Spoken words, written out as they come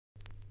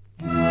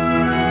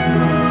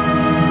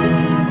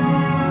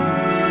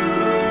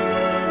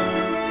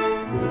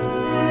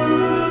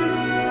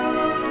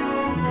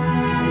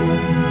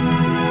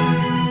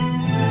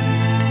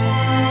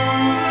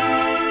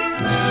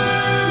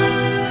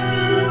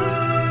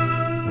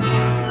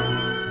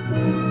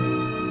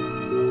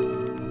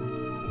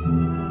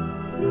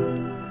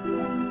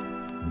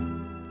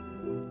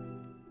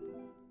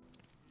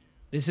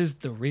This is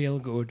the Real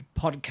Good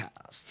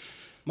podcast.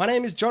 My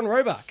name is John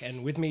Roebuck,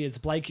 and with me is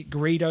Blake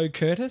Greedo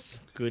Curtis.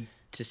 Good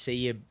to see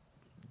you.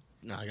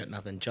 No, I got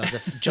nothing.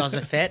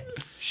 Josephet.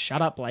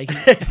 Shut up, Blake.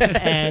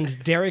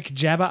 And Derek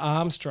Jabba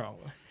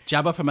Armstrong.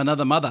 Jabba from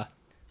another mother.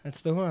 That's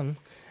the one.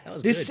 That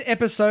was This good.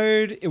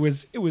 episode, it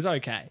was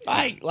okay.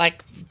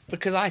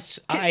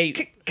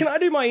 Can I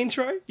do my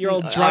intro? You're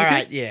all drunk. All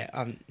right, yeah.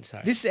 I'm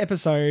sorry. This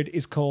episode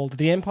is called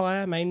The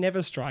Empire May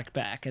Never Strike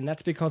Back, and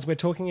that's because we're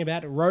talking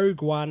about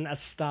Rogue One, a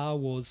Star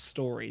Wars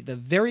story, the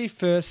very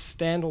first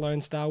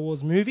standalone Star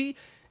Wars movie,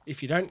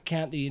 if you don't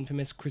count the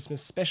infamous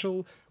Christmas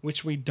special,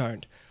 which we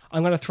don't.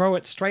 I'm going to throw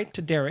it straight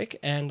to Derek,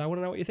 and I want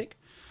to know what you think.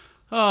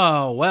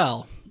 Oh,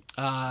 well.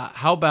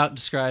 How about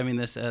describing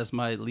this as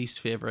my least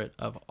favorite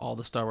of all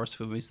the Star Wars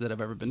movies that have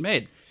ever been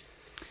made?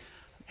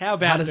 How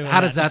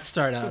does that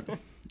start out?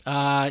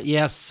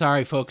 Yes,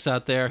 sorry, folks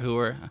out there who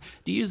are...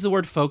 Do you use the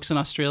word folks in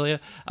Australia?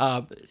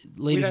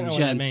 Ladies and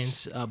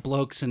gents,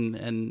 blokes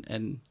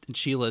and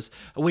Sheilas.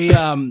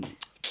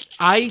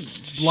 I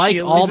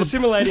like all the...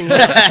 assimilating.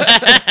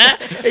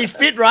 He's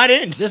fit right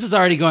in. This is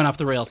already going off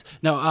the rails.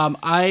 No,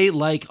 I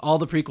like all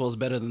the prequels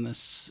better than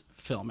this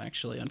film,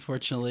 actually,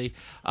 unfortunately.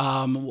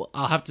 I'll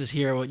have to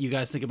hear what you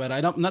guys think about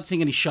it. I'm not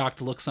seeing any shocked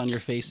looks on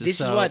your faces.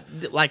 This is what,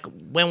 like,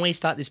 when we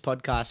start this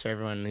podcast, for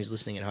everyone who's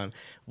listening at home,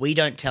 we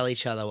don't tell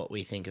each other what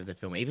we think of the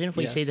film. Even if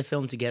we see the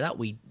film together,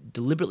 we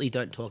deliberately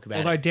don't talk about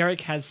Although it.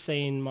 Derek has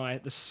seen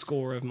the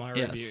score of my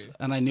review.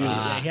 And I knew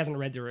Yeah, he hasn't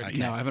read the review. Okay.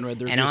 No, I haven't read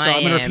the And review, so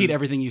I'm going to repeat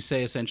everything you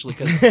say, essentially,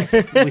 because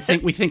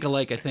we think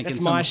alike, I think, That's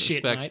in some my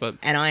shit, respects. mate. But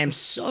And I am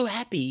so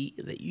happy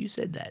that you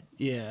said that.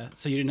 yeah,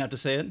 so you didn't have to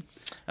say it?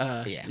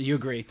 Yeah. You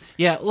agree.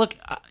 Yeah, look,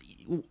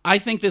 I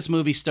think this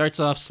movie starts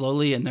off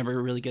slowly and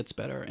never really gets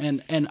better.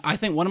 And I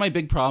think one of my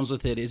big problems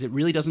with it is it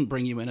really doesn't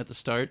bring you in at the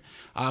start.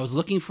 I was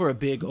looking for a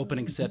big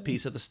opening set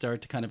piece at the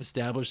start to kind of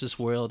establish this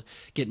world,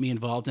 get me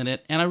involved in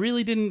it. And I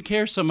really didn't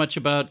care so much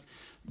about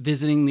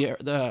visiting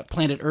the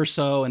planet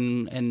Urso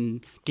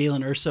and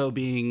Galen Urso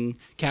being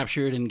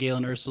captured and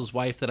Galen Urso's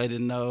wife that I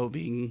didn't know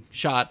being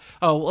shot.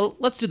 Oh, well,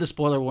 let's do the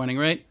spoiler warning,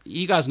 right?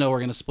 You guys know we're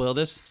going to spoil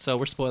this, so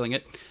we're spoiling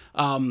it.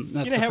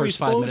 That's the first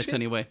 5 minutes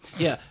anyway.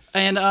 Yeah.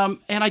 And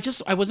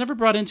I was never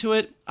brought into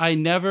it. I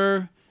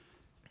never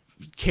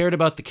cared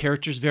about the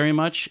characters very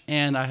much,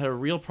 and I had a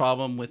real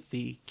problem with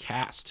the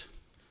cast.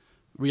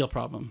 Real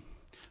problem.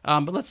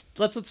 But let's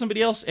let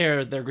somebody else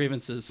air their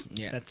grievances.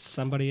 Yeah. That's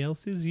somebody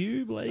else's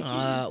you, Blake.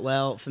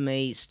 Well, for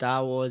me,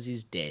 Star Wars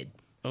is dead.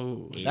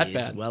 Oh, It that is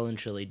bad. well and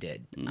truly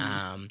dead.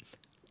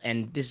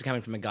 And this is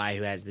coming from a guy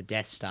who has the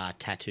Death Star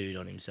tattooed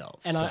on himself.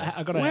 And so,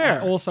 I got to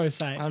Where? also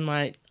say... on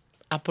my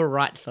upper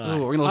right thigh.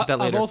 Ooh, we're gonna look at that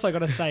later. I've also got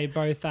to say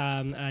both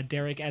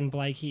Derek and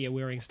Blake here are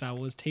wearing Star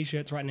Wars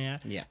t-shirts right now.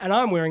 Yeah. And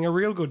I'm wearing a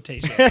Real Good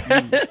t-shirt.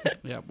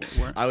 Yeah,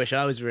 I wish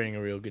I was wearing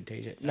a real good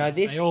t-shirt. No,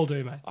 this... They all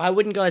do, mate. I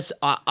wouldn't go...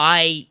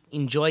 I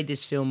enjoyed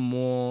this film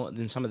more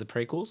than some of the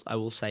prequels, I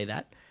will say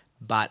that.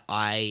 But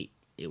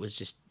it was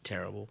just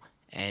terrible.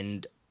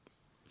 And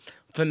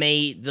for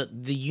me,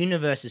 the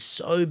universe is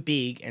so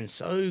big and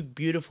so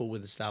beautiful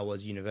with the Star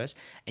Wars universe,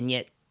 and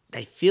yet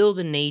they feel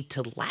the need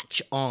to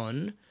latch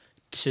on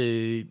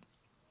to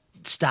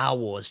Star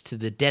Wars, to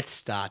the Death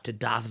Star, to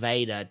Darth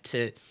Vader,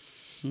 to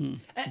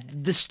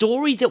the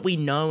story that we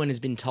know and has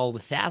been told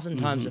 1,000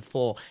 times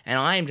before. And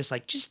I am just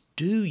like, just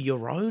do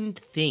your own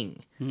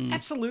thing.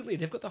 Absolutely.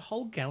 They've got the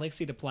whole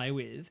galaxy to play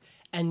with,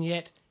 and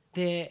yet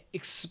they're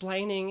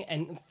explaining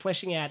and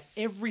fleshing out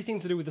everything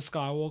to do with the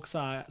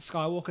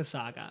Skywalker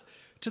saga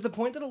to the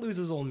point that it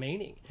loses all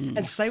meaning.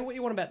 And say what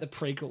you want about the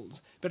prequels,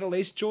 but at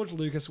least George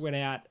Lucas went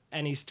out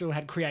and he still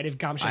had creative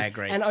gumption. I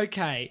agree. And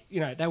okay,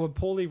 they were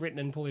poorly written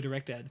and poorly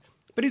directed,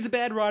 but he's a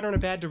bad writer and a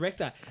bad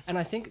director. And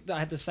I think I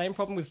had the same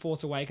problem with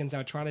Force Awakens. They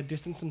were trying to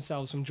distance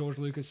themselves from George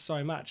Lucas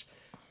so much.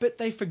 But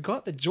they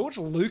forgot that George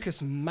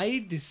Lucas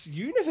made this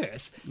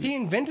universe. He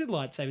invented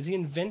lightsabers. He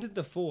invented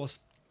the Force.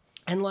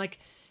 And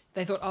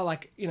they thought,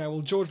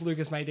 George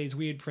Lucas made these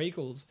weird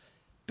prequels.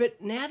 But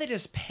now they're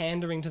just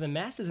pandering to the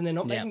masses and they're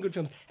not making good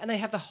films. And they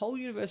have the whole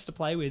universe to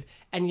play with.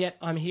 And yet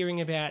I'm hearing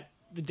about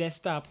the Death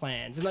Star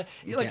plans. And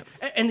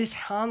and this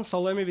Han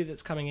Solo movie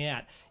that's coming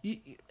out.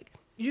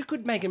 You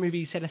could make a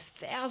movie set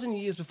 1,000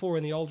 years before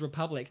in the Old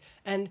Republic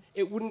and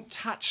it wouldn't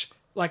touch...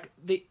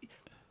 The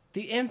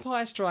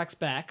Empire Strikes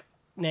Back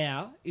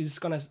now is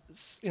going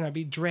to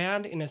be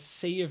drowned in a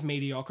sea of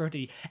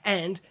mediocrity,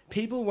 and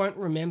people won't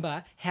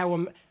remember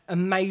how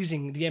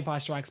amazing The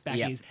Empire Strikes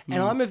Back is.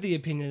 And I'm of the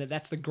opinion that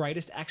that's the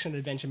greatest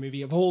action-adventure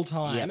movie of all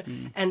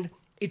time. And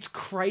it's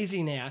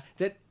crazy now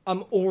that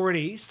I'm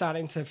already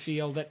starting to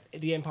feel that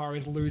the Empire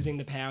is losing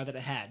the power that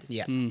it had.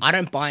 Yeah. I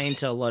don't buy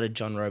into a lot of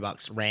John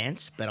Roebuck's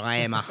rants, but I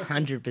am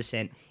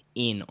 100%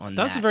 in on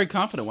That was that. a very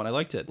confident one. I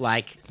liked it.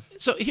 Like,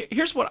 So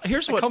here's what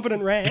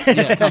Confident rant.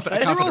 Yeah,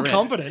 They're all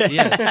confident.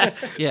 Yes.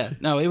 Yeah.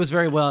 No, it was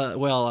very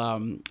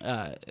well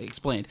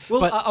explained.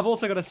 Well, but I've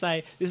also got to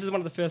say, this is one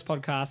of the first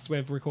podcasts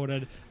we've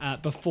recorded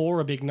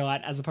before a big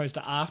night as opposed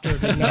to after a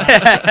big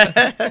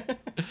night.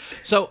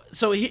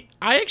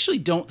 I actually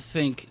don't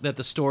think that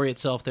the story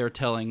itself they're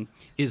telling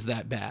is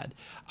that bad.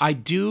 I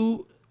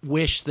do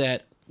wish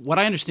that what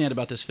I understand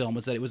about this film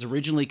was that it was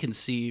originally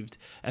conceived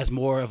as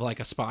more of like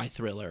a spy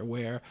thriller,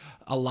 where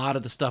a lot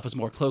of the stuff was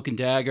more cloak and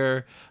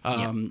dagger,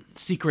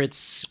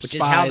 secrets, which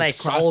spies, is how they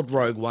sold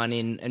Rogue One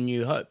in A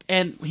New Hope.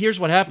 And here's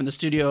what happened: the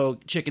studio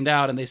chickened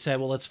out, and they said,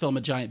 "Well, let's film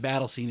a giant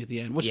battle scene at the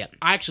end," which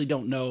I actually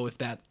don't know if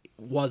that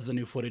was the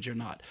new footage or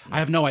not. I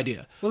have no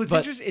idea. Well, it's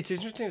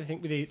interesting to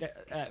think with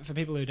for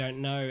people who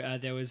don't know,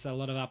 there was a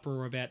lot of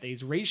uproar about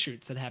these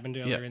reshoots that happened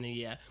earlier in the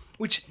year,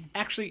 which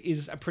actually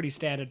is a pretty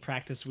standard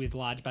practice with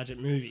large budget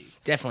movies.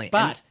 Definitely.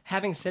 But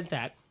having said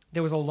that,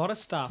 there was a lot of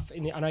stuff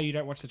in the. I know you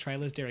don't watch the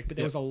trailers, Derek, but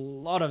there was a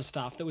lot of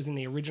stuff that was in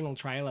the original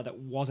trailer that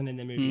wasn't in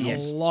the movie.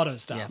 Yes. A lot of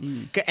stuff.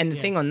 Yeah. And the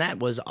thing on that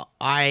was,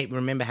 I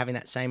remember having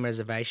that same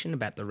reservation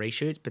about the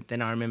reshoots, but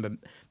then I remember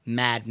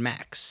Mad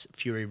Max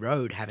Fury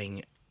Road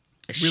having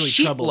a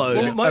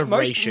shitload of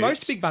reshoots.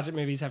 Most big budget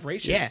movies have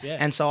reshoots. Yeah.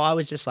 And so I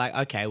was just like,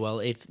 okay, well,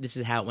 if this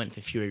is how it went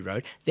for Fury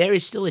Road, there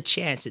is still a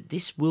chance that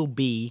this will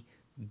be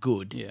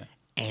good. Yeah.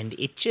 And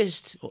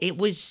it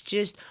was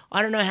just,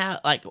 I don't know how,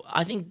 like,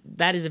 I think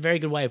that is a very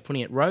good way of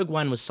putting it. Rogue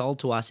One was sold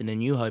to us in A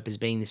New Hope as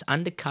being this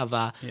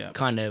undercover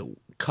kind of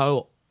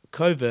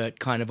covert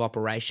kind of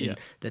operation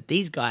that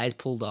these guys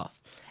pulled off.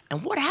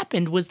 And what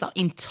happened was the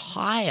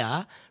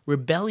entire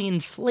rebellion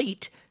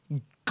fleet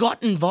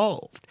got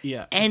involved.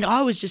 Yeah. And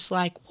I was just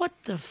like, what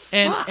the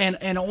fuck?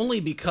 And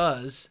only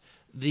because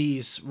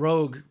these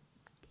rogue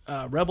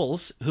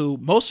rebels, who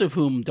most of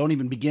whom don't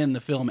even begin the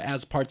film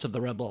as parts of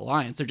the Rebel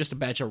Alliance, they're just a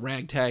batch of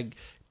ragtag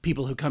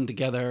people who come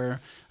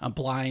together, a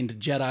blind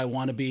Jedi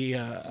wannabe,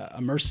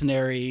 a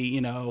mercenary,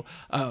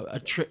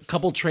 a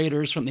couple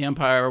traders from the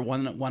Empire,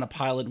 one a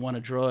pilot, one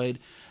a droid,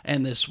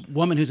 and this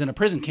woman who's in a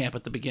prison camp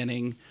at the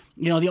beginning.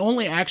 The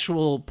only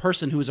actual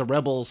person who is a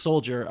rebel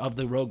soldier of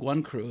the Rogue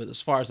One crew,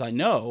 as far as I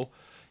know,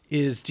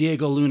 is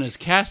Diego Luna's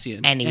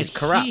Cassian. And he was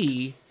corrupt.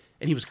 He's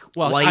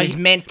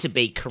meant to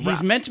be corrupt.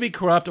 He's meant to be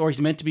corrupt, or he's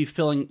meant to be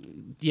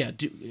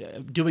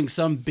doing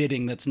some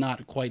bidding that's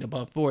not quite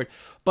above board.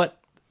 But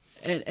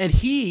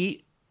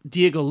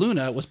Diego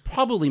Luna was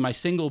probably my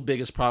single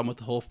biggest problem with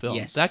the whole film.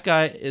 Yes. That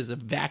guy is a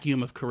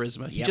vacuum of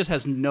charisma. He just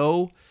has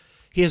no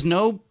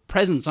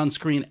presence on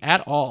screen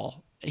at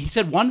all. He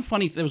said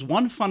there was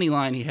one funny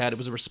line he had. It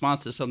was a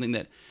response to something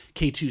that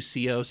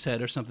K2CO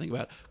said or something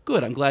about,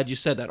 good, I'm glad you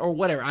said that, or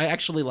whatever. I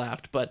actually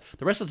laughed, but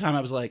the rest of the time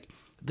I was like,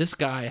 this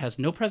guy has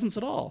no presence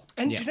at all.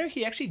 And do you know,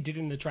 he actually did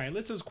in the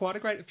trailers. There was quite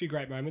a few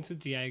great moments with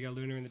Diego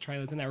Luna in the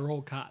trailers, and they were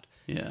all cut.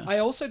 Yeah. I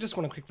also just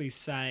want to quickly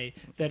say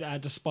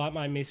that despite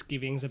my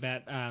misgivings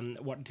about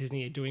what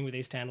Disney are doing with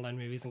these standalone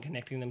movies and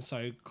connecting them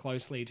so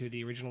closely to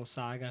the original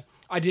saga,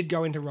 I did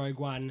go into Rogue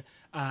One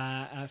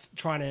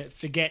trying to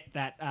forget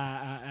that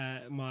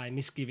my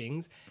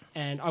misgivings,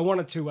 and I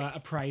wanted to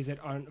appraise it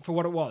for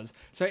what it was.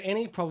 So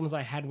any problems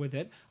I had with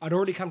it, I'd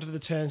already come to the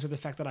terms with the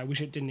fact that I wish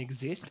it didn't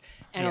exist,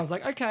 and I was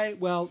like, okay,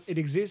 well, it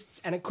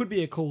exists, and it could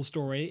be a cool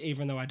story,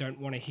 even though I don't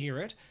want to hear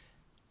it,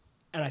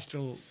 and I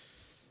still...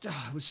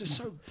 it was just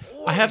so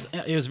boring.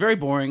 It was very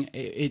boring.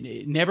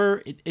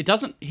 It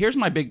doesn't. Here's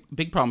my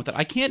big problem with it.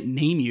 I can't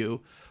name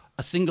you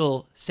a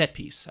single set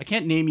piece. I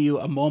can't name you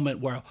a moment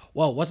where,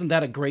 well, wasn't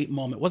that a great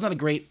moment? Wasn't that a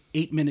great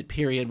 8-minute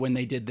period when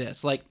they did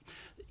this? Like,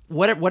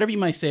 whatever you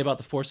might say about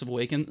the Force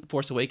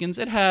Awakens,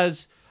 it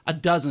has a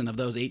dozen of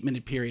those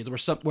 8-minute periods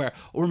where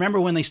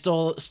remember when they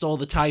stole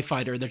the TIE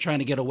fighter, they're trying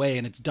to get away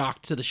and it's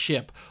docked to the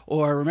ship,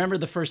 or remember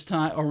the first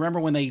time, or remember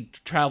when they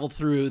traveled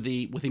with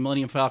the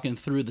Millennium Falcon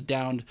through the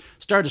downed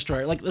Star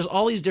Destroyer. Like, there's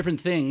all these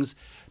different things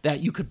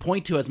that you could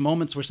point to as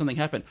moments where something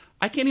happened.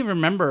 I can't even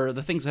remember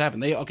the things that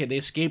happened. They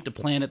escaped a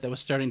planet that was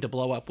starting to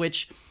blow up,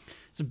 which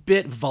it's a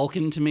bit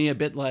Vulcan to me, a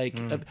bit like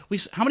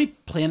how many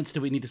planets do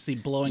we need to see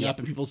blowing up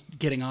and people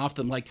getting off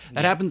them? Like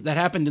that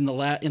happened in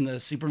the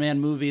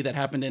Superman movie, that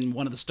happened in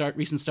one of the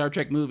recent Star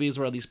Trek movies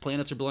where all these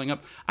planets are blowing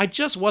up. I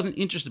just wasn't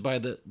interested by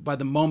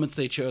the moments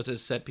they chose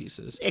as set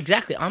pieces.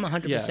 Exactly, I'm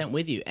 100%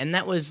 with you, and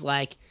that was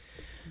like,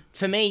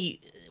 for me,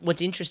 what's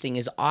interesting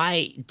is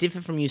I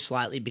differ from you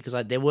slightly because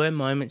there were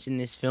moments in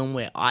this film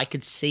where I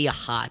could see a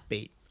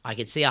heartbeat. I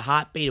could see a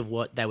heartbeat of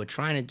what they were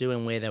trying to do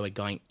and where they were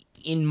going.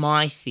 In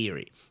my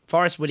theory,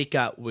 Forrest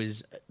Whitaker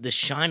was the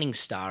shining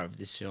star of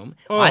this film.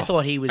 Oh, I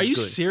thought he was good. Are you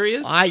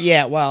serious?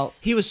 Yeah, well...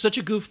 He was such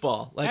a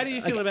goofball. Like, how do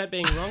you feel about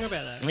being wrong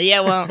about that?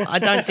 Yeah, well, I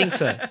don't think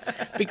so.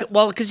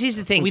 Because here's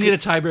the thing. We need a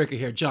tiebreaker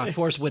here. John,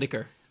 Forrest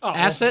Whitaker.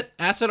 Asset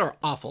or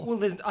awful?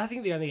 Well, I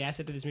think the only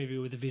asset to this movie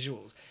were the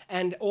visuals,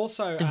 and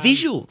also The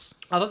visuals.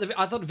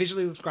 I thought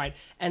visually looked great,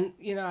 and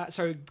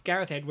so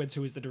Gareth Edwards,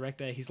 who was the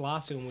director, his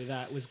last film was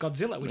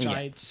Godzilla, which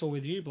I saw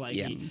with you,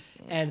 Blakey,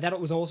 and that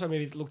was also a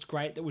movie that looked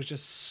great. That was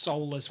just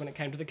soulless when it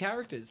came to the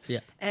characters. Yeah.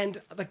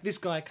 And like this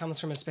guy comes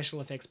from a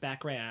special effects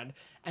background,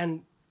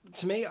 and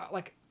to me,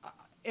 like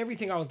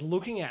everything I was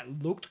looking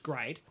at looked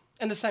great,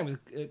 and the same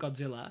with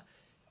Godzilla,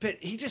 but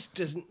he just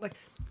doesn't like.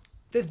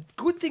 The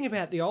good thing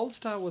about the old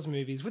Star Wars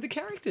movies were the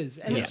characters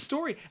and the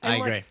story. And I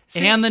agree.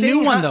 And the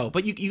new one though,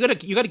 but you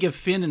gotta give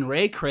Finn and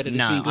Ray credit.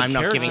 No, as being good I'm not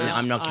characters. giving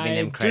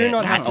them credit. I do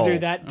not have at to do all.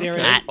 that,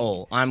 Derek. At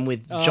all. I'm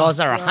with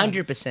Jozza God.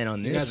 100%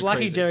 on this. It's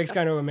lucky crazy. Derek's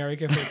going to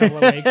America for a couple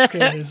of weeks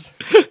because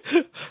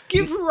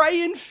give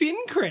Ray and Finn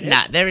credit.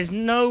 Nah, there is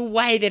no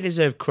way they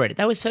deserve credit.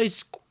 They're so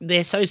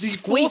the Force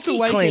squeaky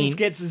Awakens clean.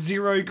 gets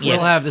 0 credit.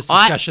 We'll have this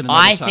discussion another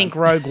I time. think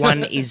Rogue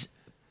One is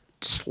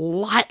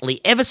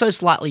ever so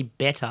slightly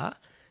better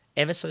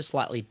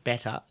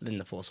than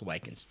The Force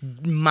Awakens.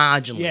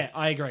 Marginally. Yeah,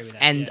 I agree with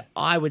that. And yeah.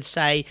 I would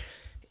say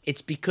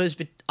it's because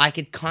I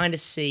could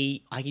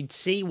see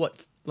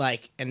what,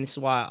 like, and this is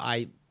why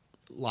I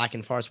like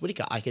in Forrest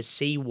Whitaker, I could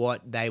see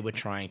what they were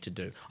trying to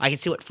do. I could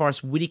see what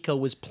Forrest Whitaker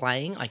was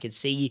playing. I could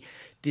see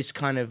this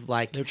kind of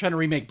like... They were trying to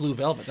remake Blue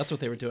Velvet. That's what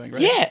they were doing,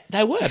 right? Yeah,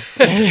 they were.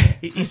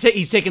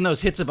 He's taking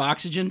those hits of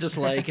oxygen, just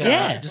like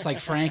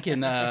Frank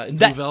in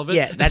Blue Velvet.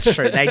 Yeah, that's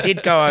true. They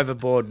did go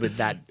overboard with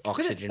that But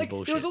oxygen like,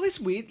 bullshit. there was all this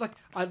weird, like,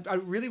 I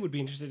really would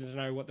be interested to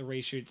know what the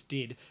reshoots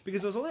did,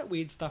 because there was all that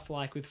weird stuff,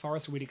 like with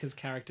Forrest Whitaker's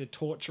character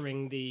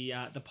torturing the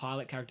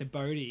pilot character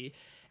Bodhi,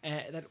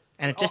 and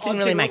it just didn't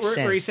really make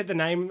where he sense. said the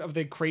name of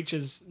the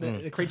creature's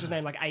the creature's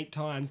name like 8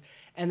 times,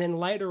 and then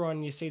later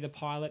on you see the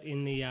pilot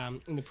in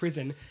the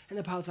prison, and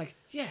the pilot's like,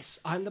 "Yes,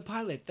 I'm the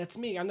pilot. That's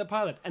me. I'm the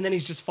pilot," and then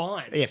he's just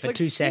fine. Yeah, for like,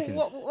 2 seconds.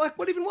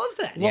 What even was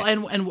that? Well,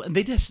 and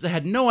they just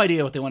had no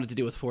idea what they wanted to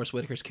do with Forrest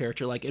Whitaker's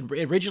character. Like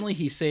originally,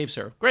 he saves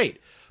her, great,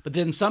 but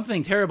then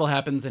something terrible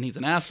happens, and he's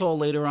an asshole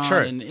later on. True.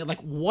 And like,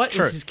 what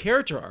is his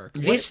character arc?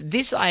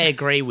 This I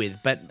agree with,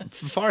 but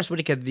for Forrest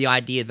Whitaker, the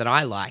idea that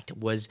I liked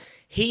was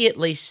he at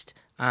least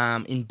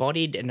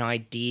embodied an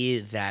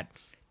idea that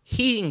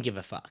he didn't give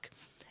a fuck.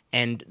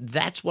 And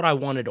that's what I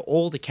wanted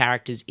all the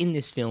characters in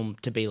this film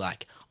to be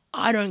like.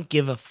 I don't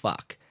give a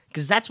fuck.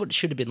 Because that's what it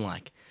should have been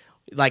like.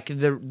 Like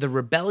the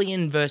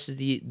rebellion versus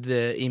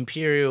the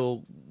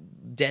Imperial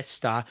Death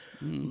Star.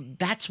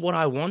 That's what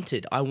I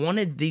wanted. I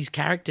wanted these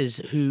characters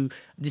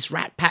this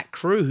Rat Pack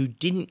crew who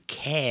didn't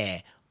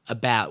care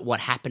about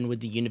what happened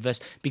with the universe,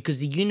 because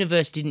the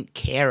universe didn't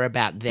care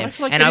about them. I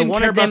feel like and they I didn't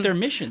wanted care about them, their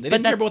mission. They but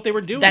didn't care about what they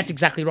were doing. That's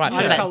exactly right.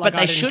 I felt like but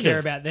I they didn't should care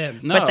have. about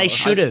them. No, But they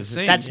should have.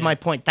 same, That's yeah. my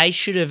point. They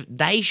should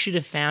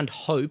have found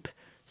hope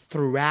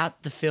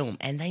throughout the film,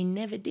 and they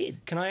never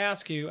did. Can I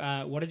ask you,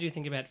 what did you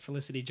think about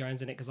Felicity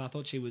Jones in it? Because I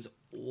thought she was awful.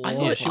 I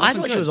thought she I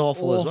thought she was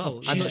awful as well.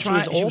 Awful. I She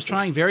thought was, she was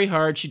trying very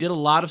hard. She did a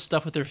lot of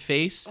stuff with her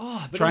face,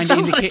 but trying it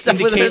to was- A lot of stuff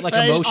with her indicate like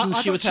face. emotions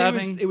I she was thought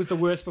having. it was the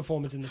worst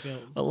performance in the film.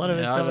 a lot of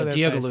Yeah, stuff with her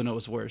Diego face. Luna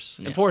was worse.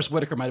 And Forrest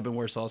Whitaker might have been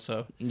worse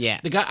also.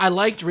 Yeah. The guy I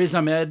liked Riz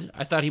Ahmed.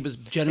 I thought he was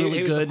generally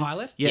He was the good.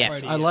 pilot?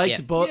 Yes, Yeah. I liked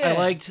Yeah. both. I Yeah.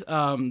 liked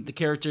the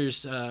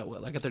characters.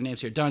 Well, I got their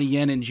names here: Donnie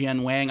Yen and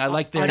Jian Wang. I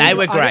liked their. They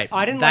were great.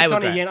 I didn't They like were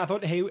Donnie great. Yen. I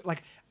thought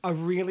I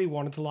really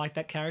wanted to like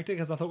that character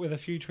because I thought with a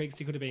few tweaks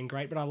he could have been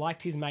great. But I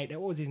liked his mate.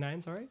 What was his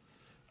name? Sorry.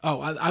 Oh,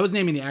 I was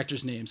naming the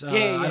actors' names. I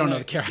don't know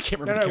the character. I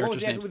can't remember the what was characters'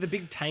 the actor names. with the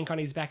big tank on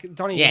his back?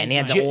 Donnie Yeah, Yen's and he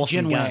had mate. the awesome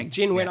Jin gun. Wang.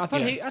 Jin Wen. Yeah.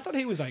 I thought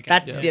he was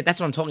okay. That's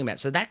what I'm talking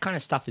about. So that kind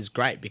of stuff is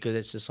great because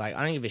it's just like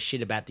I don't give a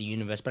shit about the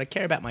universe, but I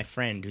care about my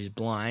friend who's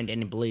blind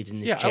and believes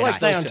in this Yeah, I Jedi. like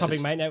Stay those on guys.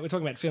 topic, mate. No, we're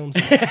talking about films.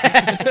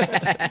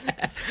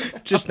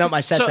 Just not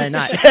my Saturday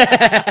night.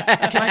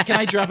 Can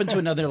I drop into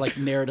another like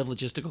narrative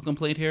logistical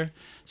complaint here?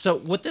 So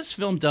what this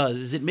film does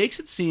is it makes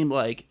it seem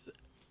like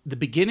the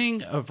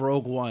beginning of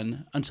Rogue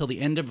One until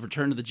the end of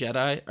Return of the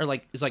Jedi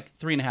is like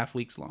 3.5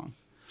 weeks long.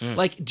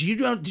 Like, did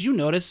you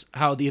notice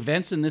how the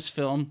events in this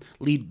film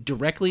lead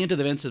directly into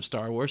the events of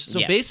Star Wars? So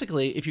Yeah.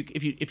 basically,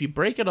 if you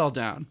break it all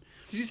down,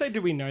 Did you say?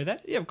 Did we know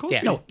that? Yeah, of course.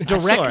 Yeah. we no, did. I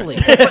saw directly,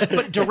 it.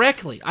 but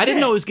directly. I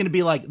didn't know it was going to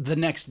be like the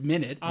next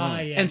minute.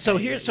 Ah, yeah, and so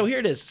okay, here, yeah, so here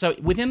it is. So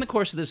within the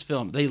course of this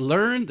film, they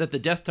learn that the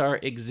Death Star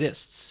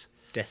exists.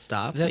 Death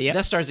Star.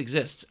 Death Stars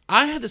exists.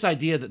 I had this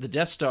idea that the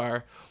Death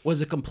Star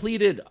was a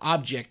completed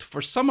object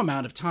for some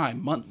amount of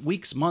time,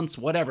 weeks, months,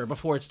 whatever,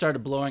 before it started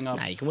blowing up.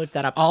 Nah, you can whip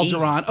that up.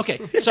 Alderaan. Okay,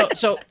 so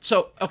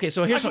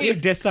I here's can be a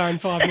Death Star in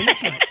 5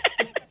 minutes, mate.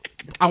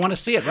 I want to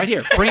see it right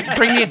here. Bring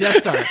me a Death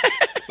Star.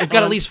 We've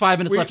got at least 5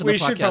 minutes left in the We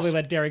podcast. should probably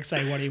let Derek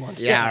say what he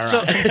wants. Yeah,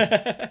 all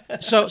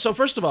right. So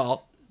first of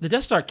all, the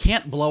Death Star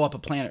can't blow up a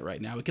planet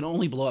right now. It can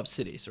only blow up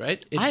cities,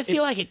 right? I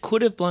feel like it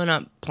could have blown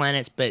up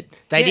planets, but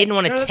they Yeah, didn't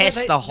want to no,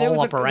 test the there whole was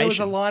There was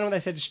operation. a line where they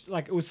said,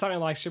 like, it was something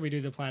like, should we do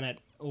the planet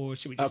or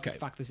should we just Okay.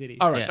 fuck the city?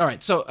 All right, Yeah. all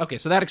right. So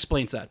that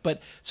explains that.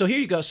 But so here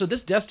you go. So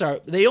this Death Star,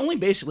 they only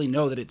basically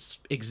know that it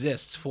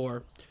exists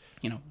for,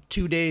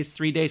 2 days,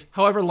 3 days,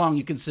 however long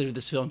you consider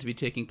this film to be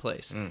taking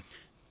place.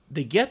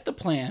 They get the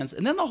plans,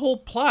 and then the whole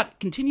plot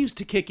continues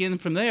to kick in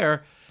from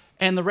there.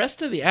 And the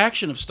rest of the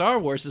action of Star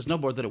Wars is no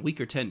more than a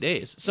week or 10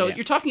 days. So Yeah.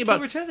 you're talking So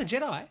about... Return of the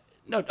Jedi.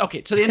 No,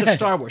 okay, to the end of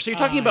Star Wars. So you're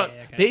talking about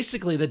yeah, okay.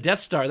 basically the Death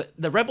Star.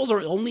 The Rebels are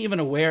only even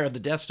aware of the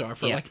Death Star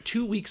for Yeah. like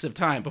 2 weeks of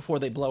time before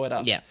they blow it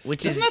up. Yeah,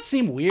 which Doesn't is that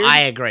seem weird? I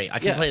agree. I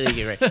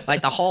completely agree.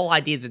 Like the whole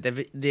idea that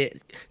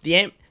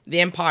the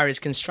Empire is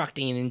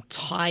constructing an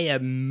entire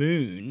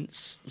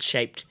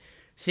moon-shaped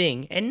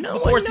thing, and no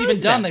Before one it's knows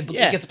even done, that.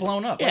 it gets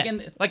blown up. Yeah.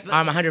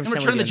 I'm 100% in Return of the with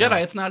you on Jedi,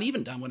 that. it's not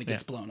even done when it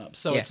gets blown up.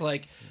 So Yeah.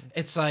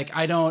 it's like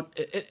I don't.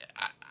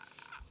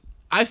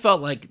 I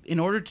felt like in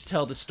order to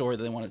tell the story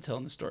that they want to tell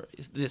in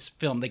this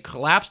film, they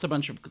collapsed a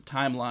bunch of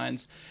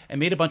timelines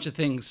and made a bunch of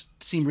things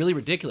seem really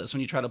ridiculous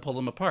when you try to pull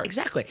them apart.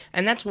 Exactly,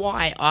 and that's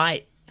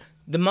why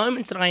the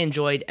moments that I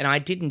enjoyed, and I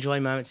did enjoy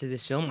moments of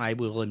this film, I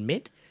will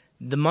admit,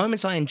 the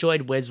moments I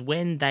enjoyed was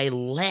when they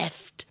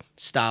left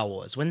Star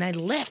Wars, when they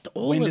left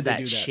all When of did they that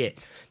do that? shit.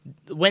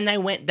 When they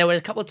went, there were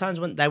a couple of times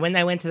when they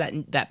went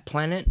to that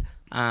planet.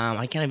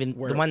 I can't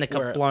even the one that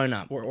got blown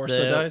up. Where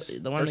Orso dies?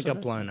 The one that Orso got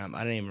dies? blown up.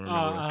 I don't even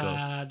remember what it was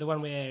called. The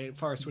one where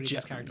Forrest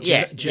Whitaker's character.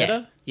 Yeah,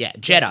 Jeddah? Yeah,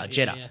 Jeddah.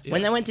 yeah.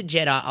 When they went to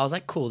Jeddah, I was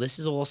like, cool, this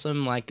is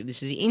awesome. Like,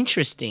 this is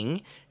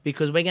interesting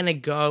because we're going to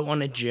go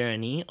on a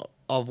journey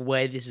of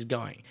where this is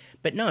going.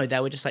 But no, they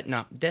were just like,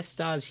 no, Death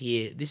Star's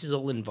here. This is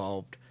all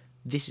involved.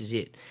 This is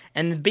it.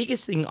 And the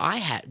biggest problem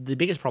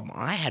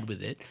I had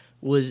with it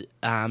was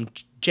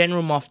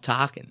General Moff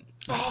Tarkin.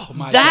 Oh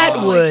my That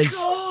God. was,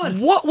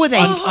 what were they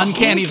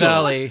Uncanny thinking?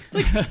 Valley.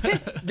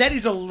 That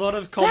is a lot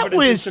of confidence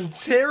was- in some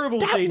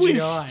terrible That CGI.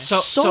 was So- so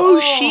so-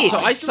 shit. So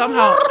I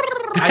somehow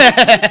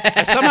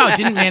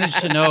didn't manage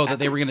to know that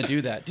they were going to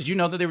do that. Did you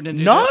know that they were going to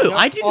do No, that?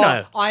 I didn't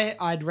know.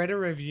 I'd read a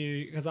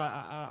review because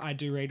I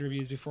do read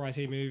reviews before I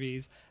see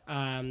movies,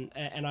 and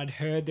I'd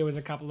heard there was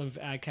a couple of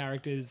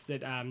characters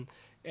that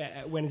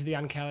went into the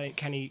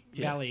uncanny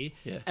valley,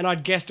 and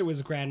I'd guessed it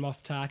was Grand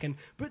Moff Tarkin,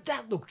 but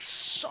that looked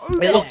so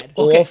It bad. looked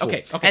awful.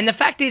 okay. And the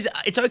fact is,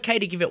 it's okay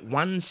to give it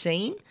one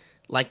scene.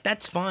 Like,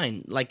 that's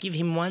fine. Like, give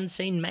him one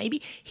scene,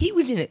 maybe. He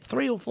was in it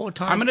 3 or 4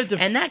 times. I'm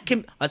gonna and that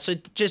can... so,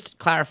 just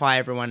clarify,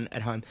 everyone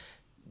at home.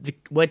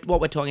 What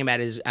we're talking about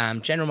is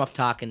General Moff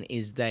Tarkin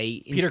is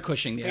Peter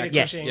Cushing, the actor.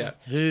 Yes, Cushing. Yeah.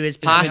 who has He's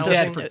been passed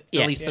dead for at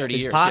least 30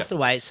 he's years. passed yeah.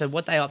 away. So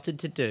what they opted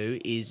to do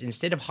is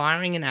instead of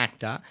hiring an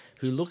actor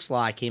who looks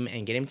like him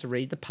and get him to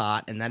read the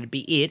part and that'd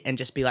be it, and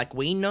just be like,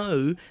 we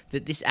know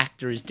that this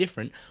actor is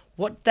different.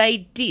 What they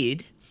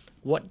did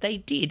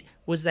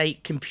was they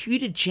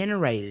computer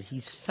generated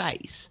his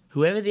face,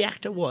 whoever the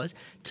actor was,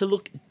 to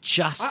look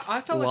just I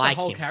felt like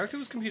the whole character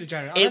was computer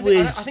generated.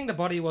 I think the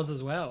body was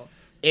as well.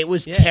 It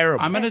was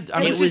terrible.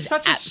 It was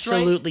such a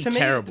absolutely strange,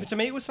 terrible. To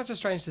me, it was such a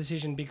strange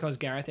decision because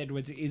Gareth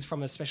Edwards is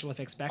from a special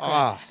effects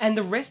background, and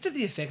the rest of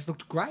the effects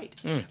looked great.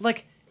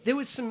 Like there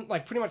was some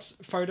like pretty much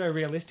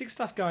photorealistic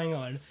stuff going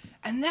on,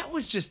 and that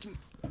was just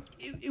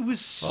it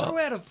was so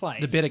out of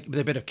place.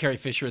 The bit of Carrie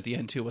Fisher at the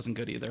end too wasn't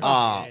good either.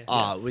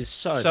 It was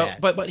so bad.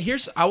 But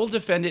here's I will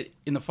defend it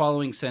in the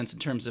following sense in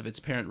terms of its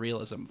apparent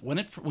realism.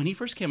 When he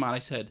first came out, I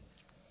said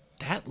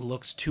that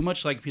looks too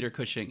much like Peter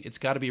Cushing. It's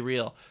got to be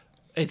real.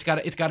 It's got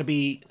to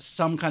be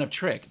some kind of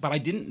trick. But I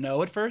didn't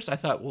know at first. I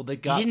thought, well, they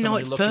got. You didn't know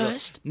somebody at who looked real.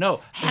 first?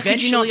 No. How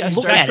could you not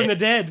look Back at from it? the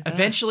dead.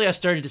 Eventually, I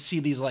started to see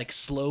these like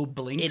slow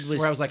blinks It was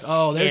where I was like,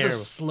 "Oh, there's terrible.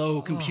 a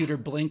slow computer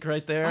blink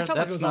right there." I felt like it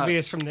That's was not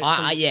obvious from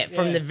the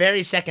From the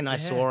very second I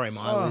saw him,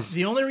 I was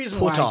the only reason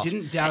put why off. I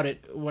didn't doubt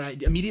it. When I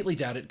immediately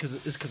doubted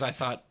is because I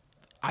thought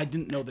I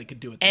didn't know they could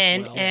do it. This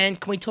And well. and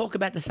can we talk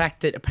about the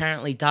fact that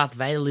apparently Darth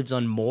Vader lives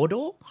on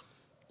Mordor?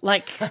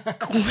 Like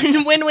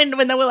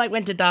when they were like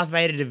went to Darth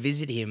Vader to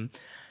visit him,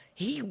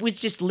 he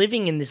was just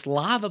living in this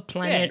lava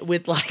planet Yeah.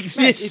 with like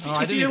this.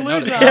 I If didn't you even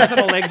lose notice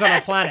arms and legs on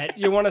a planet,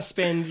 you want to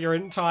spend your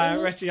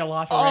entire rest of your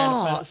life around a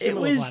planet, It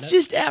similar was planet.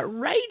 just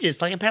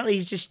outrageous. Like apparently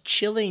he's just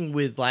chilling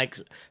with like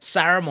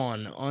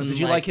Saruman on. Did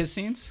you like his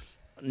scenes?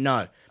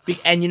 No,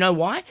 and you know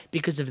why?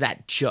 Because of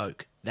that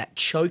joke. That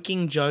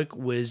choking joke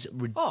was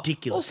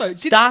ridiculous. also,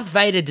 did- Darth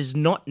Vader does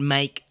not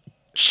make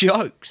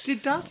jokes.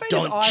 Did Darth Vader's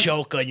Don't eyes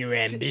choke on your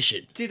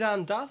ambition. Did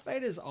Darth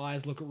Vader's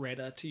eyes look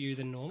redder to you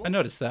than normal? I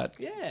noticed that.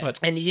 Yeah. but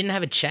And he didn't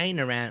have a chain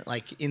around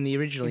like in the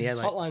original. He His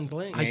had like hotline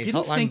bling. I his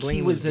didn't hotline think he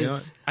bling was was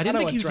as. I I didn't know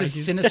think he was what as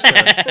Drake is.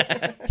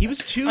 sinister. He was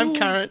too. I'm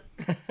current.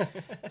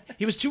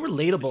 He was too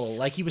relatable.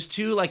 Like he was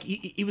too like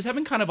he was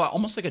having kind of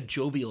almost like a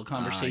jovial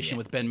conversation yeah.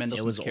 with Ben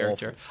Mendelsohn's was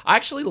character. awful. I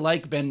actually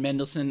like Ben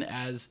Mendelsohn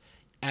as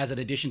an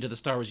addition to the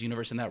Star Wars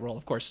universe in that role.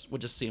 Of course, we'll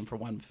just see him for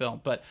one film,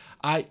 but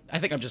I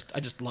think I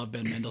just love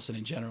Ben Mendelsohn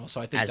in general.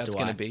 So I think As that's do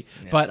going I. to be.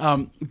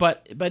 Yeah.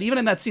 But even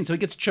in that scene, so he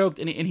gets choked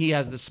and he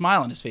has this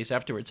smile on his face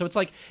afterwards. So it's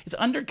like it's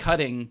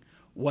undercutting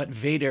what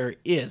Vader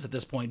is at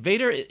this point.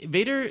 Vader.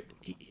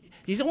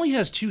 He only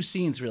has 2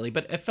 scenes really,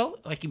 but it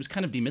felt like he was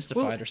kind of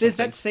demystified or something. There's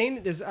that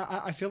scene.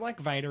 I feel like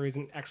Vader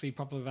isn't actually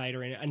proper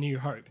Vader in A New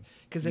Hope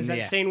because there's that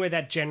Yeah. scene where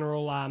that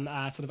general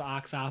sort of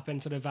arcs up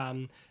and sort of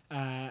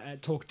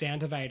talks down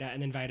to Vader, and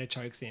then Vader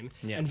chokes him.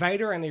 Yeah. And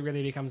Vader only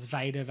really becomes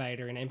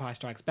Vader in Empire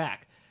Strikes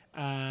Back.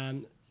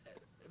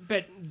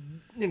 But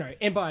you know,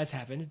 Empire's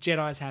happened,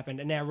 Jedi's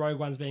happened, and now Rogue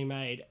One's being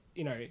made.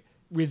 You know,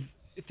 with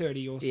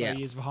 30 or so Yeah.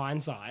 years of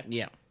hindsight.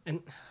 Yeah.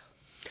 And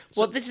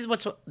Well, this is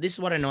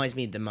what annoys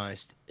me the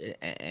most,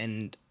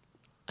 and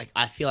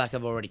I feel like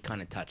I've already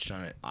kind of touched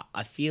on it.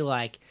 I feel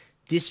like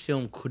this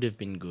film could have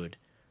been good.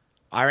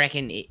 I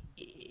reckon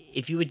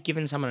if you had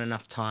given someone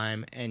enough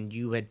time and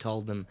you had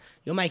told them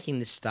you're making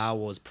this Star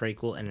Wars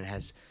prequel and it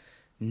has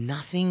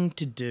nothing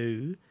to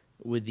do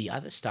with the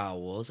other Star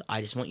Wars,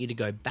 I just want you to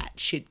go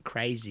batshit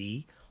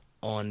crazy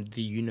on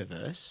the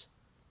universe,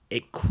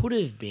 it could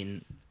have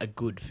been a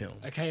good film.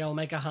 okay, I'll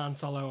make a Han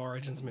Solo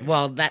Origins movie.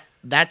 Well,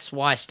 that's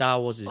why Star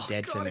Wars is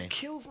dead God, for me. it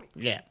kills me.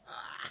 Yeah.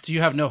 Do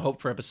you have no hope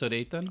for Episode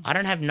 8 then? I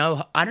don't have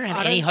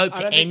any hope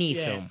for any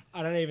film.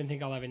 I don't even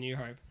think I'll have a New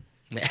Hope.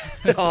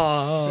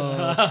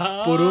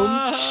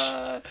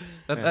 Oh,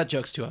 That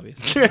joke's too obvious.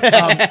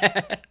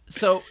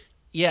 So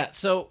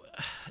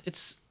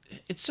it's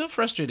so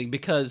frustrating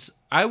because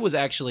I was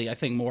actually, I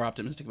think, more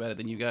optimistic about it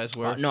than you guys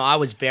were. no, I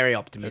was very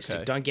optimistic.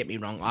 Okay. Don't get me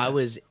wrong. I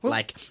was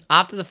like,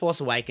 after The Force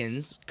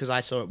Awakens, because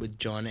I saw it with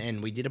John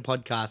and we did a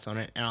podcast on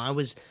it, and I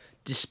was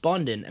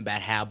despondent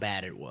about how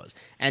bad it was.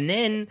 And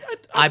then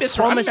I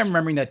promised. I'm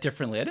remembering that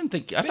differently.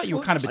 I thought you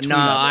were kind of between No,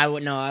 us. I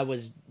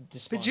was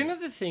despondent. But you know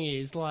the thing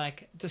is,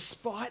 like,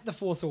 despite The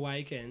Force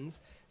Awakens,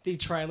 the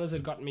trailers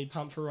had gotten me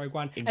pumped for Rogue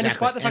One. And Exactly,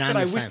 despite the fact and that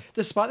I'm the same.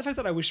 despite the fact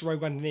that I wish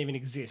Rogue One didn't even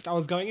exist, I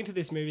was going into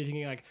this movie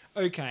thinking like,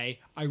 okay,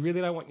 I really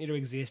don't want you to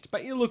exist,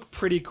 but you look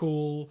pretty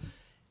cool.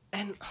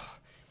 And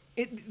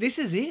this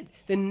is it.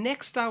 The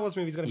next Star Wars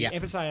movie is going to be Yeah.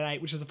 Episode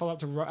 8, which is a follow-up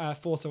to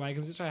Force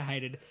Awakens, which I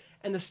hated.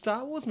 And the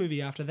Star Wars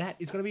movie after that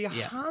is going to be a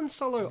Yeah. Han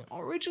Solo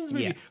Origins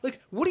movie. Yeah.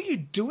 Like, what are you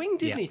doing,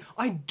 Disney?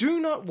 I do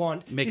not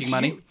want... Making this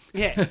money?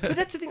 Yeah, but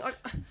that's the thing.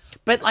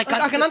 But like,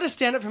 I can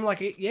understand it from like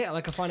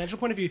a financial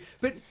point of view,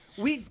 but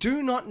we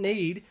do not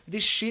need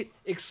this shit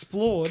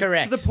explored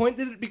Correct. to the point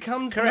that it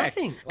becomes correct.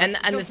 nothing. And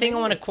Like, the nothing thing I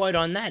want to else. quote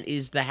on that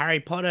is the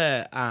Harry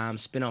Potter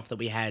spin-off that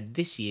we had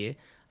this year,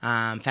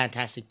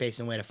 Fantastic Beasts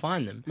and Where to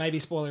Find Them. Maybe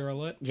spoiler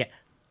alert. Yeah.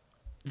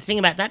 The thing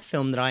about that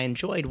film that I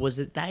enjoyed was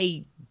that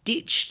they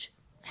ditched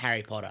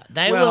Harry Potter.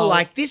 They were Well,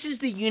 like, this is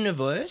the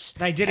universe.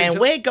 They did it and to-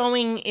 we're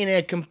going in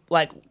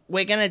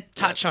we're going to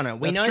touch on it.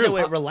 We that's know true.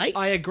 that it relates.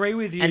 I agree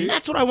with you. And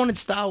that's what I wanted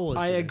Star Wars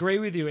I to do. agree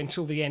with you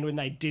until the end when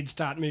they did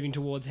start moving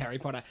towards Harry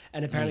Potter,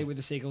 and Mm. apparently with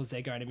the sequels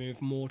they're going to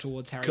move more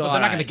towards Harry God, Potter.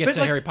 They're not going to get But, to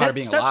like, Harry Potter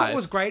being that's alive. what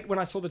was great when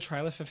I saw the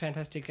trailer for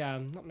Fantastic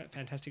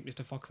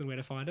Mr. Fox and Where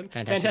to Find Him.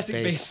 Fantastic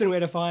Beasts. Beasts and Where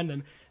to Find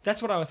Them.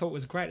 That's what I thought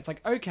was great. It's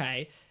like,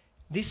 okay,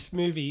 this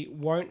movie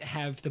won't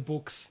have the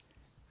books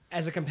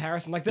as a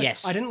comparison. Like,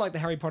 Yes. I didn't like the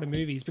Harry Potter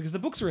movies because the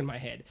books are in my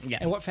head. Yeah.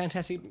 And what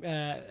Fantastic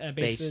Beasts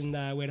Beasts.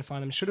 and Where to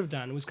Find Them should have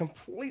done was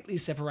completely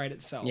separate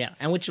itself. Yeah,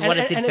 and which is what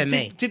it did for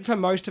me. Did for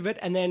most of it,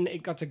 and then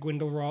it got to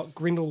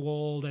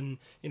Grindelwald, and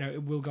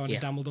it will go into Yeah.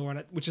 Dumbledore on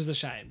it, which is a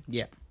shame.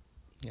 Yeah.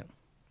 Yeah.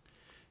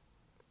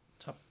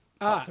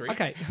 Top three.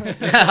 Okay.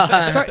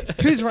 So,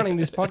 who's running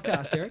this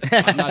podcast, Eric?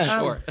 I'm not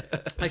sure.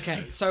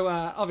 Okay, so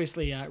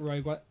obviously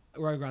Rogue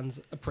One's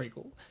a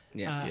prequel.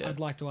 Yeah. Yeah. I'd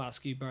like to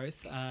ask you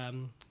both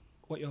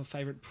what your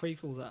favourite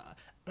prequels are.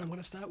 And I'm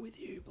going to start with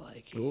you,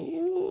 Blake.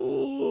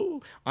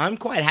 Ooh. I'm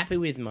quite happy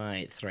with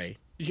my 3.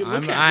 You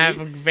look happy.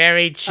 I'm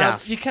very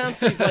chuffed. You can't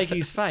see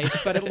Blakey's face,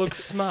 but it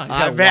looks smug.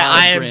 I a bet wild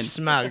I am grin.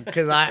 smug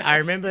because I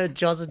remember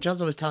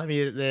Johnson was telling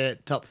me that the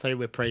top 3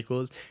 were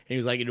prequels. And he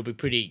was like, it'll be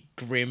pretty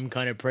grim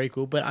kind of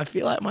prequel, but I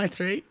feel like my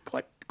 3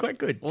 quite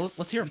good. Well,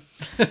 let's hear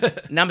them.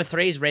 Number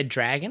 3 is Red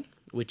Dragon,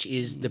 which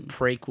is the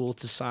prequel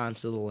to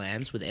Silence of the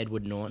Lambs with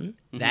Edward Norton.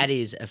 That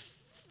is a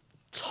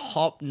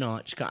top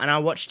notch, and I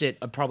watched it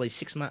probably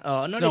 6 months.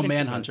 Oh, not No even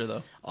 6 months. Manhunter,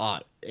 though. Oh,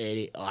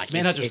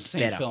 Manhunter's it's the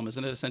same better. film,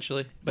 isn't it,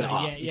 essentially? But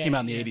Yeah, it yeah, came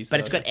out in the yeah. 80s. But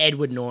it's though. got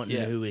Edward Norton,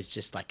 Yeah. who is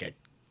just like a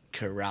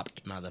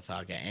corrupt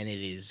motherfucker, and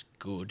it is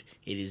good.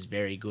 It is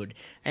very good.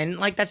 And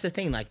like that's the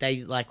thing. Like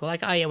they were like,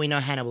 oh yeah, we know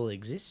Hannibal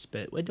exists,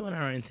 but we're doing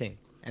our own thing,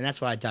 and that's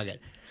why I dug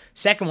it.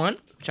 Second one,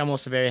 which I'm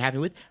also very happy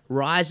with,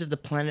 Rise of the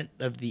Planet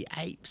of the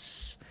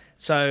Apes.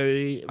 So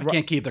I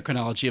can't keep the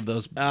chronology of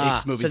those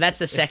apes movies. so that's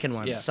the second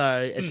one. Yeah.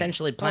 So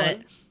essentially,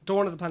 Planet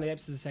Dawn of the Planet of the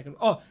Apes is the second.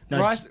 Oh, No,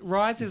 Rise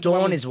is the one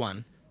Dawn with- is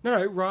one.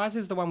 No, Rise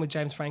is the one with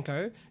James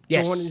Franco.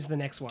 Yes. Dawn is the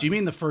next one. Do you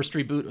mean the first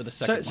reboot or the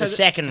second So The one?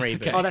 second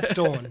reboot. Oh, that's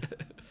Dawn.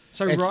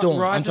 So It's Dawn.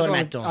 Rise I'm is the talking one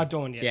about with-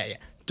 Dawn. Dawn, yeah. Yeah.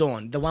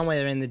 Dawn. The one where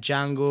they're in the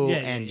jungle Yeah,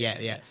 and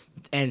yeah.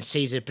 And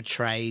Caesar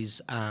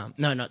portrays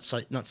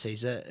not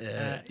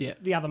Caesar. Yeah.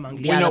 The other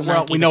monkey. The We other know-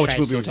 monkey we know which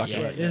portrays movie we're Caesar,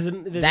 talking about. There's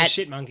a That-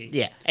 shit monkey.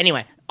 Yeah.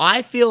 Anyway,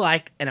 I feel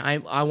like, and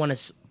I want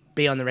to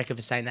be on the record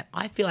for saying that,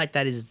 I feel like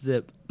that is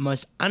the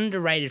most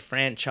underrated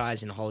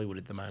franchise in Hollywood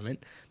at the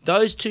moment.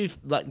 Those two,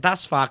 like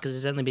thus far, because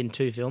there's only been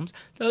 2 films,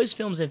 those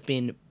films have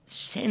been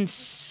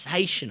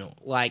sensational.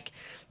 Like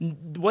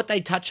what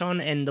they touch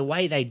on and the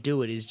way they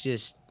do it is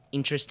just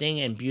interesting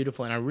and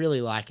beautiful, and I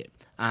really like it.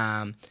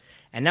 And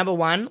number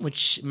 1,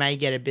 which may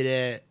get a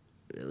bit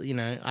of,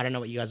 I don't know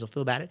what you guys will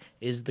feel about it,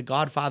 is The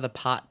Godfather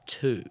Part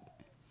 2.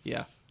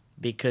 Yeah.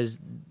 Because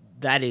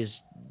that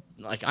is,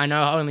 like, I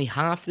know only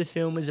half the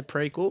film is a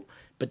prequel,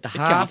 but the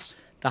counts.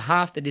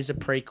 half that is a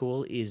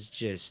prequel is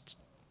just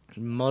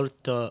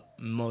Molto,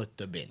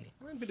 molto bene.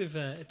 A bit of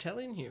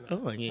Italian humour.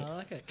 Oh, yeah. I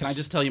like it. Can I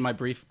just tell you my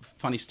brief,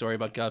 funny story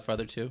about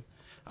Godfather 2?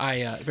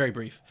 Very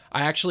brief.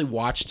 I actually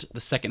watched the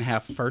second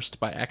half first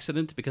by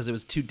accident because it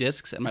was 2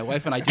 discs, and my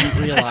wife and I didn't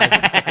realize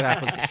that the second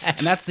half was.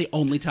 And that's the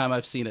only time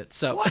I've seen it.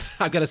 So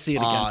I've got to see it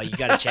again. Oh, you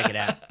got to check it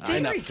out. I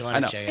know.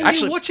 Gotta check it And out.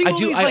 Actually, you're watching I all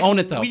do. These, I like, own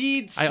it though.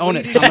 Weird I own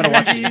it. Swedish So I'm gonna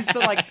watch it. movies that,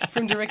 like,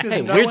 from directors.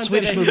 Hey, no weird one's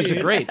Swedish ever movies are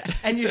heard, great.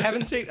 and you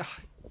haven't seen.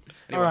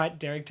 All right,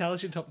 Derek, tell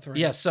us your top 3.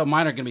 Yeah, so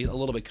mine are going to be a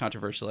little bit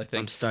controversial, I think.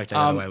 I'm stoked I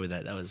got away with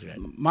that. That was great.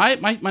 My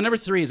number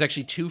 3 is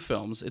actually 2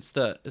 films. It's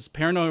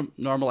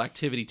Paranormal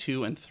Activity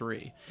 2 and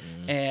 3.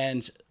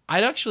 And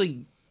I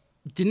actually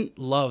didn't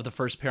love the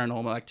first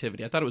Paranormal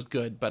Activity. I thought it was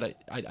good, but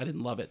I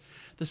didn't love it.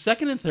 The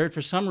second and third,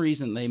 for some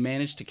reason, they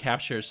managed to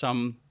capture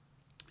some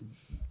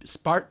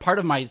part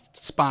of my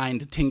spine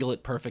to tingle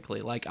it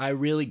perfectly. Like, I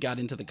really got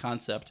into the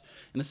concept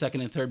in the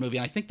second and third movie,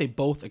 and I think they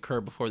both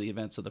occur before the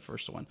events of the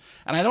first one.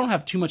 And I don't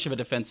have too much of a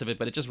defense of it,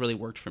 but it just really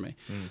worked for me.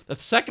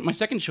 My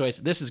second choice,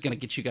 this is going to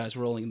get you guys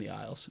rolling in the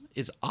aisles,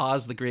 is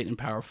Oz the Great and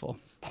Powerful.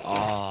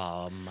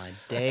 Oh, my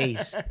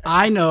days.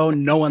 I know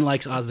no one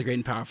likes Oz the Great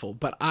and Powerful,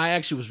 but I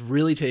actually was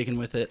really taken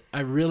with it.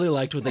 I really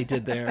liked what they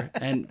did there.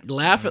 And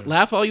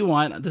laugh all you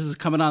want. This is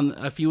coming on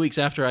a few weeks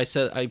after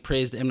I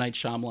praised M. Night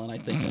Shyamalan, I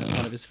think, in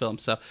one of his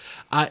films. So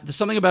there's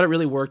something about it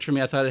really worked for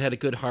me. I thought it had a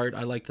good heart.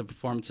 I liked the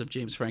performance of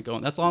James Franco,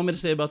 and that's all I'm going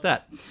to say about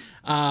that.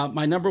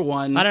 My number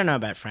 1. I don't know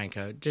about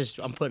Franco.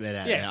 I'm putting it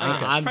out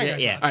there. Franco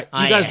Yeah. sucks. All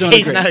right, you guys doing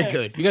He's great. no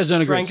good. You guys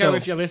doing great. Franco, So,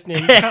 if you're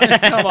listening,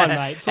 come on,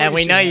 mate. And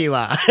we know you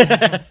are.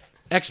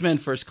 X-Men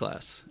First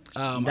Class.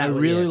 I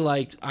really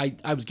liked.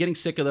 I was getting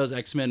sick of those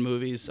X-Men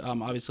movies.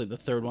 Obviously, the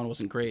third one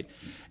wasn't great,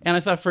 and I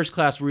thought First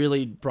Class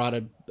really brought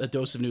a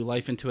dose of new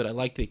life into it. I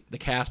liked the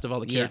cast of all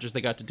the characters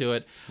they got to do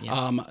it.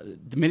 Yeah.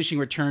 Diminishing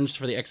returns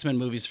for the X-Men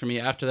movies for me.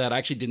 After that, I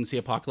actually didn't see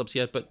Apocalypse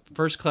yet, but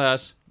First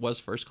Class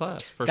was First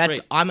Class. Rate.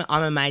 I'm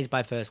amazed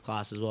by First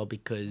Class as well,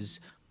 because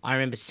I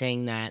remember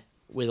seeing that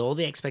with all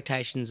the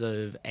expectations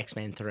of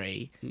X-Men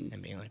 3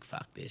 and being like,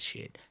 fuck this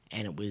shit.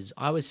 And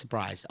I was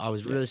surprised. I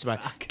was really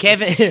surprised.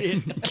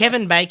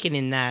 Kevin Bacon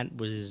in that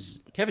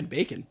was... Kevin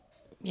Bacon.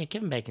 Yeah,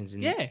 Kevin Bacon's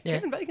in Yeah, that.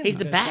 Kevin Bacon's He's in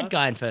the First bad Class.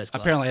 guy in First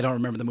Class. Apparently, I don't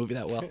remember the movie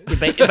that well.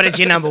 But it's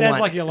your number Sounds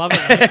one. like you love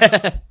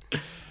it.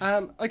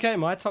 Okay,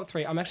 my top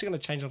 3. I'm actually going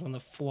to change it on the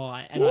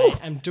fly, and I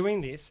am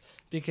doing this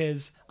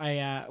because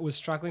I was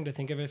struggling to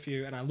think of a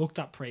few, and I looked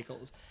up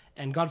prequels,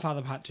 and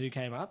Godfather Part 2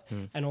 came up,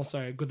 and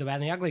also Good, the Bad,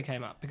 and the Ugly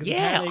came up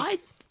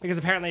because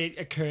apparently it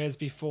occurs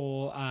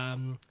before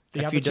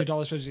the other two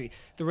Dollar trilogy.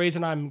 The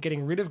reason I'm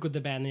getting rid of Good, the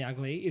Bad, and the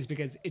Ugly is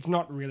because it's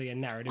not really a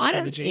narrative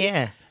trilogy.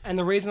 Yeah. And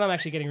the reason I'm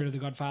actually getting rid of The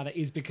Godfather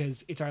is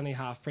because it's only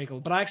half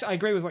prequel. But I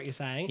agree with what you're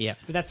saying. Yeah.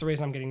 But that's the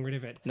reason I'm getting rid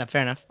of it. No,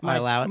 fair enough. I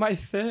allow it. My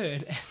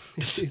third, and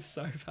this is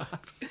so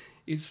fucked,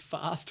 is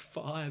Fast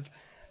 5.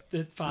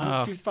 The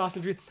fifth Fast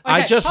and Furious. Okay,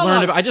 I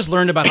just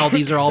learned about how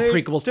these are all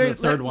prequels to the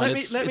third one.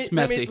 It's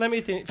messy. Let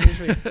me finish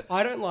with you.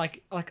 I don't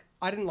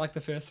I didn't like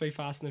the first 3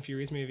 Fast and the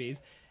Furious movies.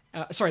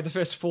 The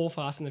first 4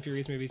 Fast and the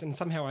Furious movies, and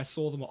somehow I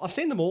saw them all. I've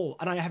seen them all,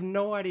 and I have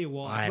no idea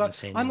why. I haven't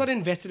seen them. I'm not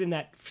invested in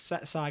that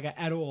saga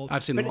at all.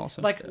 I've seen them all.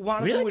 So. Like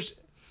one Really? of them was.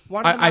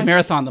 One of them I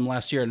marathoned them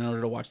last year in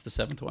order to watch the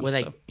 7th one. Were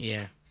they? So.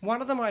 Yeah. One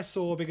of them I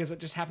saw because it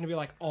just happened to be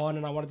like on,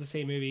 and I wanted to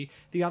see a movie.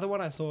 The other one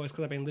I saw is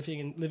because I've been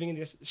living in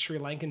this Sri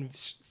Lankan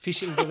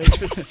fishing village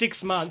for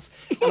 6 months,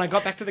 and I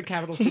got back to the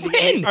capital city.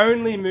 When? The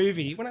only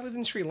movie when I lived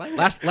in Sri Lanka.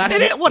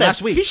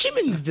 Last week.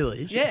 Fisherman's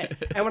village. Yeah,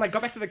 and when I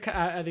got back to the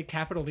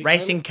capital,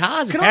 Racing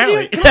cars, Can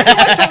apparently.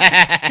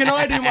 Can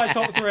I do my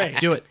top 3?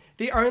 Do it.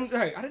 I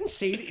didn't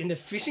see it in the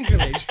fishing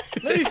village.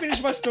 Let me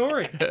finish my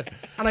story.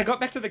 And I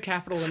got back to the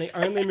capital, and the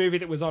only movie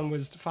that was on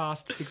was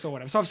Fast 6 or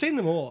whatever. So I've seen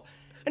them all.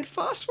 And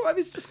Fast 5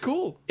 is just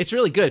cool. It's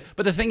really good.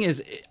 But the thing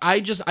is, I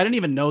didn't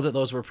even know that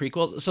those were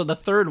prequels. So the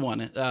third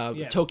one,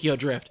 Tokyo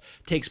Drift,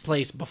 takes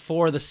place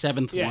before the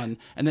 7th one.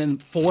 And then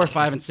 4,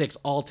 5, and 6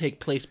 all take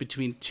place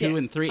between 2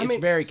 and 3. It's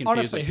very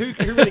confusing. Honestly,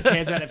 who really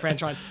cares about that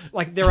franchise?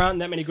 Like, there aren't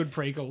that many good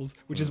prequels,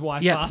 which is why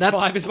Fast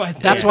 5 is my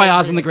third. That's why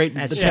Oz and the Great,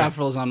 That's the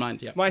Powerful is on mine.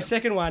 Yeah. My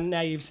second one, now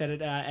you've said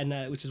it,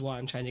 and which is why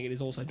I'm changing it, is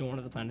also Dawn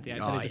of the Planet of the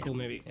Apes. That is a cool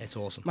movie. It's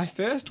awesome. My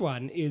first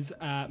one is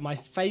my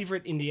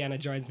favorite Indiana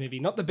Jones movie.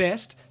 Not the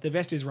best. The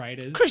best is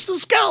Raiders. Crystal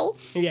Skull.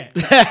 Yeah.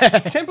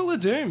 Temple of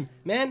Doom,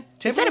 man.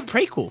 Is that a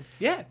prequel?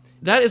 Yeah.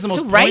 That is the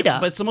most Raider.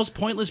 but it's the most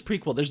pointless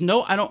prequel. There's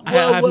no, I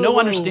have no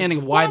understanding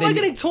of why Why am I they.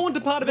 getting torn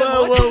apart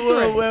about my top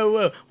 3?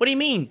 Whoa. What do you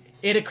mean?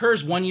 It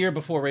occurs 1 year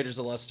before Raiders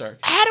of the Lost Ark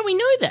How do we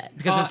know that?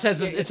 because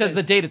it says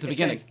the date at the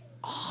beginning.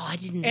 Oh, I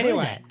didn't know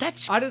Anyway, that.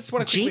 That's I just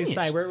want to quickly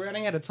genius. say we're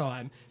running out of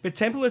time, but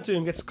Temple of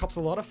Doom cops a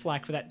lot of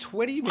flack for that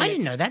 20 minutes. I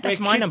didn't know that. That's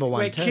where my kids- number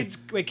one where too.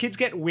 Where kids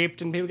get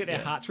whipped and people get their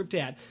hearts ripped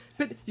out.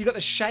 But you've got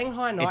the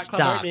Shanghai nightclub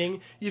dark. opening.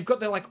 You've got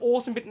the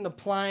awesome bit in the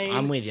plane.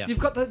 I'm with you. You've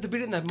got the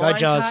bit in the mine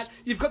Jaws. cart.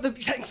 You've got the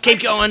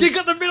Keep going. You've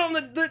got the bit on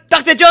the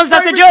Dr. Jones,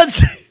 Dr.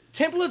 Jones.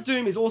 Temple of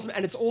Doom is awesome,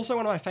 and it's also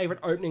one of my favorite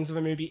openings of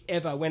a movie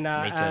ever. When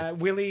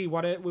Willie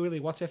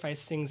what's her face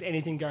sings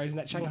 "Anything Goes" in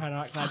that Shanghai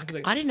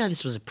nightclub. I didn't know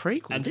this was a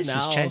prequel. And This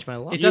now- has changed my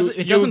life. It doesn't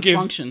you'll give-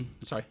 function.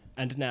 Sorry.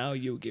 And now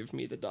you give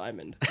me the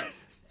diamond.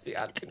 The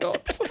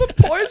antidote for the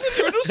poison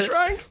you just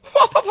drank.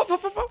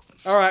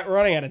 All right, we're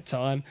running out of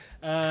time.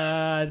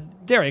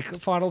 Derek,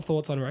 final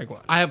thoughts on Rogue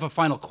One? I have a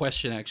final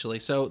question, actually.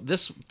 So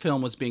this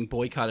film was being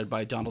boycotted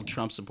by Donald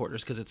Trump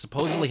supporters because it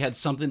supposedly had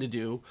something to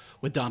do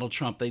with Donald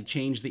Trump. They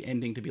changed the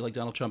ending to be like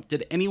Donald Trump.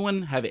 Did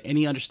anyone have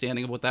any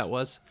understanding of what that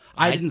was?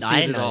 I didn't see I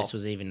it didn't at know all. this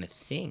was even a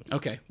thing.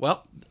 Okay,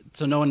 well,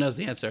 so no one knows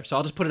the answer. So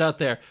I'll just put it out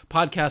there.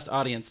 Podcast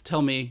audience,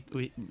 tell me,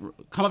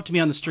 come up to me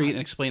on the street and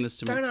explain this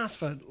to me. Don't ask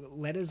for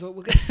letters, or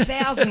we'll get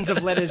thousands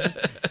of letters just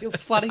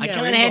flooding I our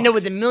can't handle inbox.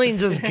 with the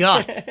millions we've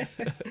got.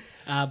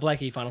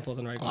 Blakey, final thoughts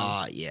on Rogue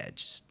One? Yeah,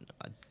 just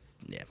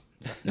yeah.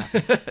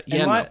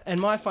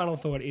 And my final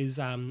thought is,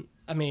 I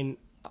mean,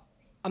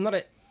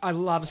 I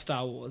love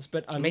Star Wars,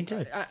 but Me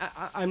too.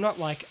 I'm not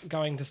like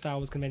going to Star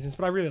Wars conventions,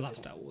 but I really love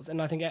Star Wars,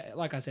 and I think,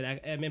 like I said,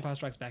 Empire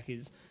Strikes Back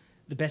is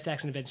the best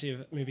action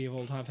adventure movie of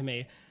all time for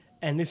me,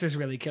 and this is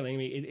really killing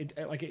me.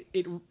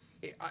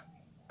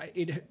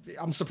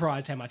 I'm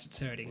surprised how much it's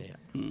hurting.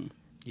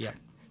 Yeah.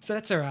 So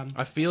that's our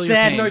I feel your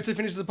sad pain. note to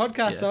finish the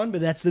podcast on,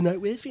 but that's the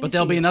note we're finishing. But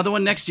there'll be another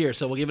one next year,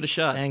 so we'll give it a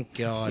shot. Thank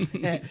God.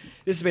 This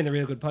has been the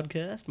Real Good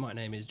Podcast. My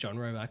name is John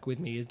Roebuck. With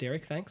me is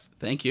Derek. Thanks.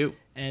 Thank you.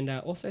 And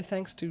also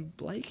thanks to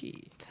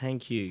Blakey.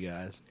 Thank you,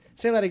 guys.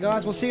 See you later,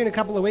 guys. We'll see you in a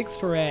couple of weeks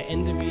for our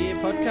end of year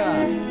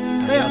podcast.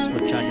 See ya. Adios,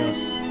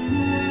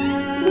 muchachos.